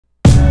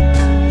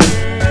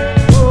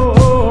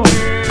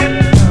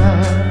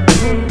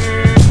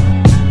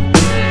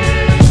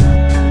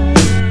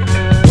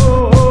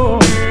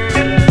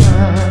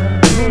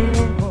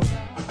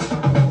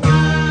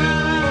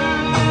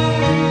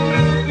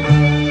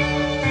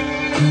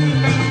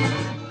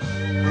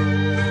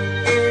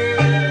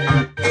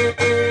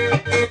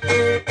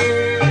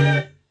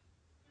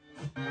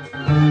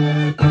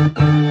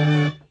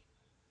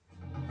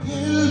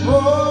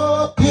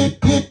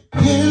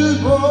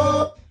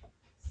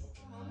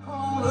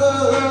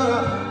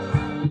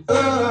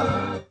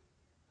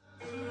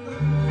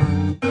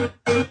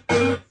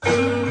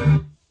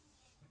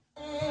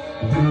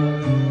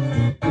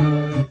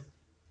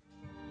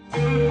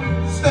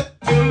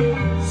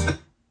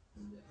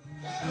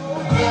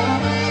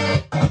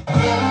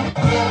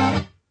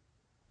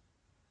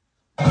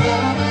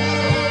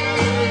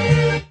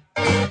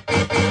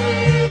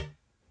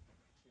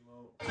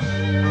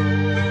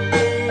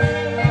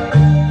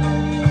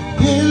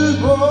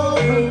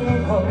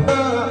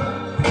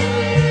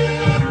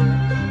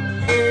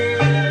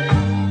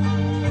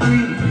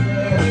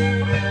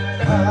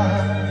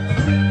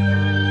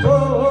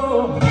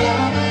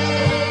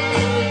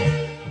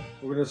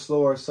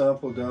our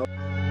sample down.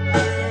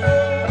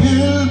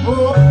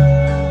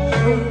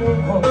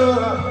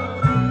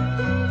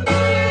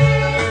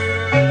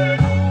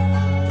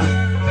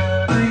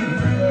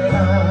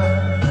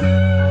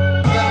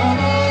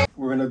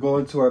 We're going to go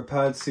into our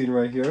pad scene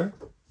right here,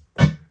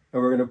 and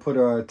we're going to put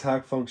our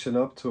attack function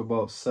up to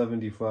about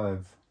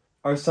 75.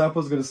 Our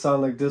sample is going to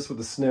sound like this with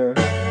the snare,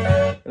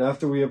 and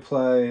after we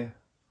apply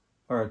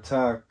our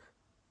attack,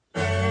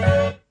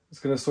 it's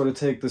going to sort of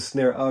take the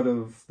snare out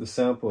of the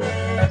sample.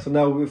 So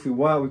now if we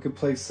want, we could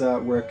place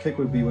that where a kick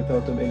would be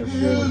without them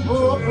interfering with each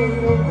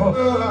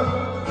other.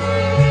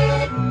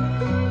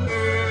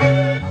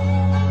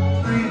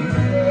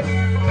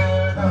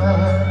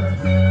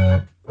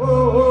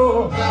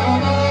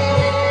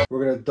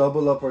 We're going to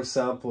double up our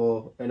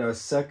sample, and our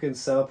second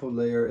sample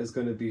layer is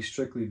going to be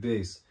strictly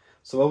bass.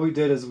 So what we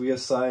did is we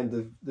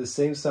assigned the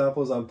same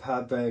samples on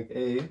pad bank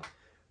A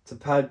to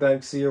pad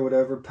bank C or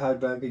whatever pad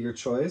bank of your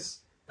choice.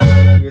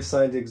 We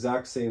assigned the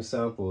exact same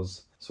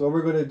samples. So what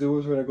we're going to do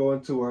is we're going to go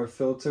into our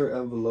filter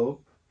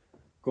envelope,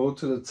 go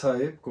to the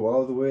type, go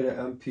all the way to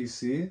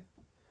MPC,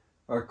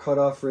 our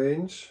cutoff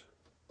range.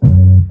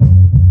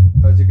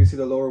 As you can see,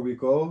 the lower we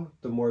go,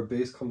 the more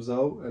bass comes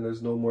out, and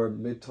there's no more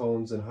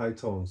mid-tones and high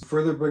tones. To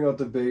further bring out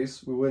the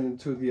bass, we went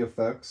into the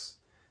effects.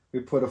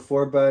 We put a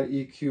 4-band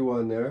EQ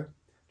on there,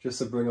 just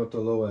to bring out the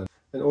low end.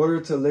 In order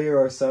to layer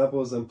our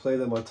samples and play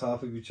them on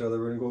top of each other,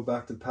 we're going to go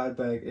back to pad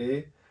bank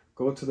A,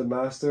 go to the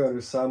master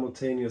under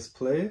simultaneous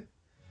play.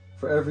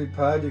 For every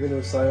pad, you're going to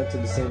assign it to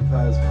the same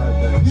pad as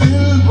pad bank C.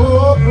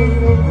 Oh,